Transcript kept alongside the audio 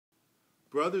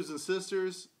Brothers and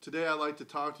sisters, today I'd like to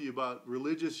talk to you about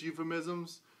religious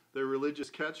euphemisms. They're religious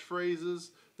catchphrases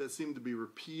that seem to be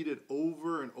repeated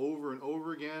over and over and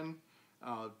over again,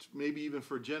 maybe even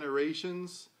for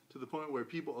generations, to the point where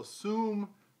people assume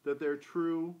that they're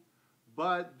true,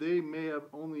 but they may have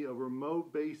only a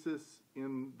remote basis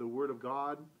in the Word of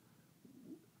God.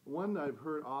 One I've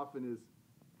heard often is,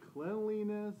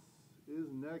 cleanliness is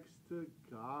next to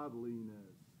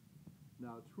godliness.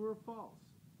 Now, true or false?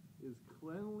 Is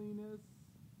cleanliness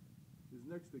is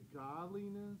next to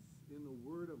godliness in the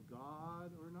Word of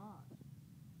God or not?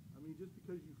 I mean, just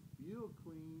because you feel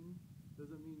clean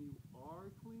doesn't mean you are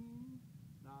clean.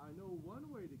 Now, I know one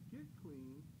way to get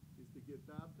clean is to get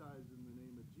baptized in the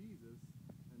name of Jesus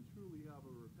and truly have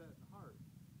a repentant heart.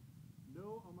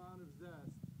 No amount of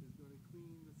zest is going to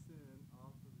clean the sin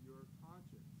off of your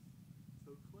conscience.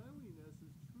 So cleanliness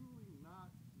is truly not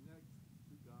next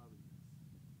to godliness.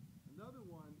 Another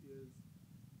one is,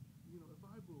 if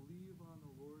I believe on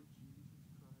the Lord Jesus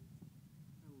Christ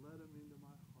and let him into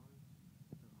my heart,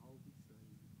 then I'll be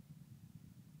saved.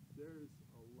 There's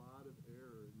a lot of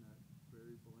error in that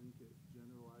very blanket,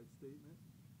 generalized statement.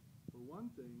 For one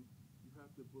thing, you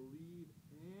have to believe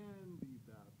and be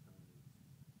baptized.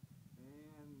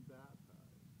 And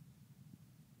baptized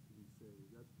to be saved.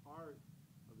 That's part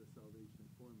of the salvation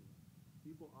formula.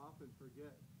 People often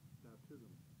forget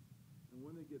baptism. And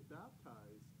when they get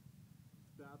baptized,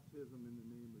 it's baptism in the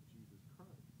name of Jesus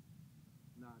Christ,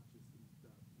 not just the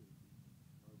baptism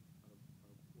of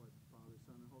what? Father,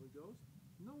 Son, and Holy Ghost?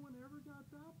 No one ever got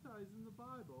baptized in the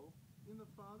Bible in the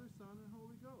Father, Son, and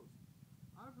Holy Ghost.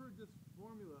 I've heard this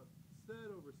formula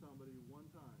said over somebody one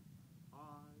time.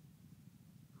 I,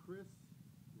 Chris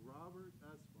Robert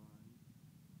Esswein,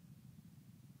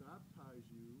 baptize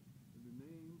you in the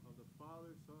name of the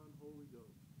Father, Son, Holy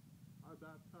Ghost. I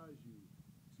baptize you.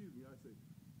 Excuse me, I say,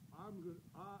 I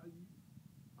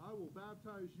will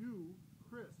baptize you,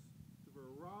 Christopher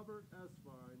Robert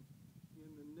Esswein, in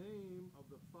the name of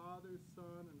the Father,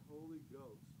 Son, and Holy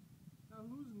Ghost. Now,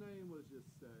 whose name was just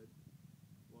said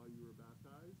while you were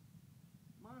baptized?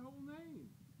 My whole name.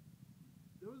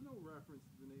 There was no reference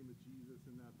to the name of Jesus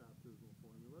in that baptismal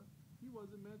formula. He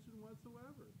wasn't mentioned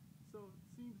whatsoever. So it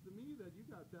seems to me that you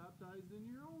got baptized in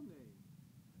your own name.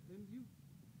 And you're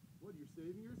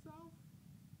saving yourself?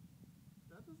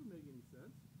 That doesn't make any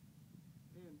sense.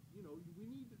 And, we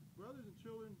need, brothers and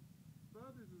children,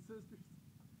 brothers and sisters,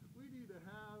 we need to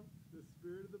have the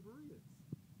spirit of the Bereans.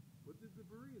 What did the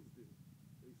Bereans do?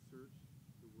 They searched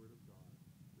the Word of God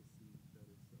to see that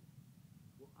it's so.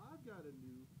 Well, I've got a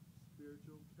new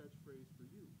spiritual catchphrase for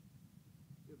you.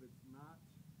 If it's not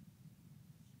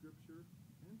scripture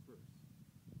and verse,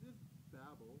 just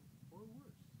babble or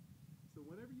worse. So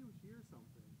whenever you hear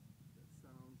something that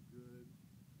sounds good,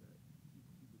 that you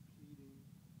keep repeating,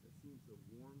 that seems to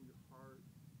warm your heart,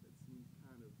 that seems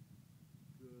kind of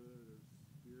good or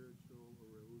spiritual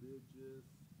or religious,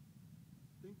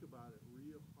 think about it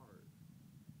real hard.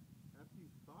 After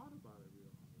you've thought about it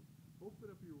real hard, open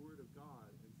up your Word of God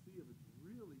and see if it's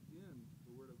really in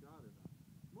the Word of God or not.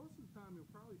 Most of the time you'll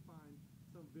probably find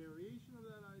some variation of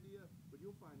that idea, but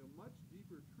you'll find a much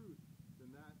deeper truth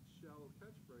than that shallow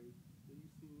catchphrase that you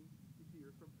seem to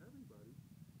hear from everybody,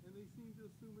 and they seem to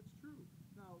assume it's true.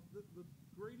 Now, the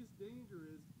greatest danger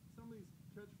is some of these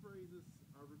catchphrases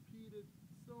are repeated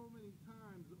so many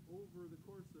times over the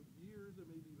course of years, or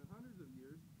maybe even hundreds of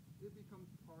years, it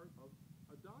becomes part of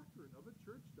a doctrine, of a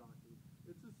church doctrine.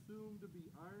 It's assumed to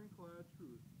be ironclad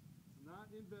truth. It's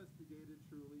not investigated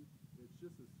truly. It's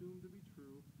just assumed to be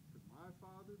true because my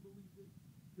father believed it,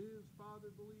 his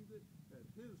father believed it, and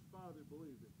his father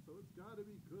believed it. So it's got to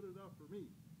be good enough for me.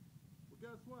 Well,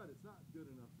 guess what? It's not good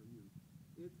enough for you.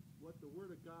 It's what the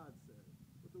Word of God says.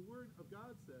 What the Word of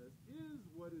God says is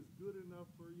what is good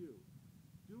enough for you.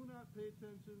 Do not pay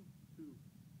attention to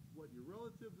what your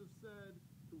relatives have said,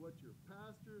 to what your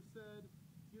pastor said.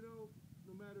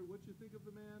 No matter what you think of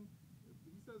the man, if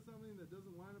he says something that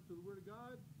doesn't line up to the Word of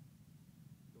God,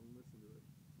 don't listen to it.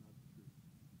 It's not the truth.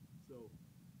 So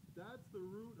that's the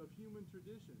root of human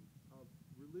tradition, of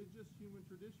religious human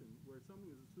tradition, where something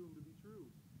is assumed to be true.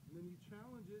 And then you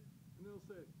challenge it, and they'll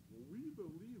say, well, we've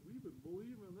been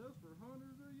believing this for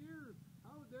hundreds of years.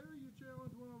 How dare you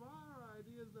challenge one of our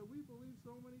ideas that we believe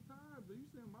so many times? Are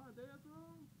you saying my dad's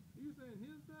wrong? Are you saying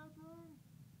his dad's wrong?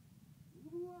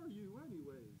 Who are you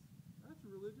anyways? That's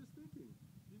religious thinking.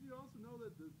 Did you also know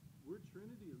that the word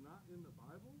Trinity is not in the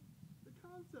Bible? The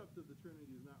concept of the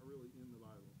Trinity is not really in the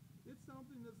Bible. It's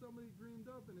something that somebody dreamed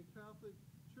up in a Catholic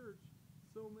church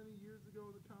so many years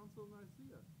ago in the Council of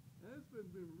Nicaea. And it's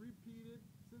been repeated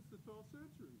since the 12th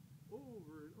century,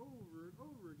 over and over and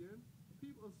over again. People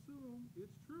assume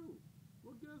it's true.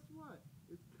 Well, guess what?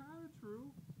 It's kind of true,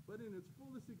 but in its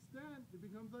fullest extent, it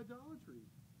becomes idolatry.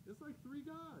 It's like three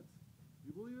gods.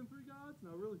 You believe in three gods?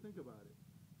 Now really think about it.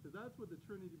 Because that's what the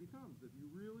Trinity becomes. If you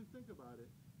really think about it,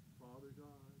 Father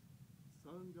God,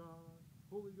 Son God,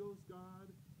 Holy Ghost God,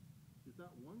 is that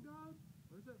one God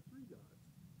or is that three gods?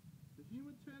 The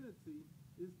human tendency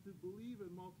is to believe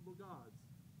in multiple gods.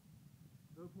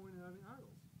 No point in having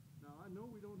idols. Now, I know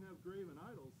we don't have graven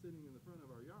idols sitting in the front of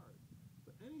our yard,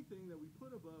 but anything that we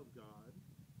put above God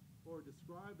or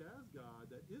described as God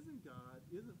that isn't God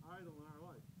is an idol in our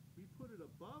life. We put it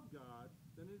above God,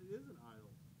 then it is an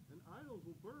idol. And idols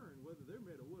will burn whether they're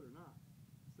made of wood or not.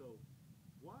 So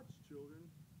watch, children,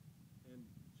 and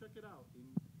check it out in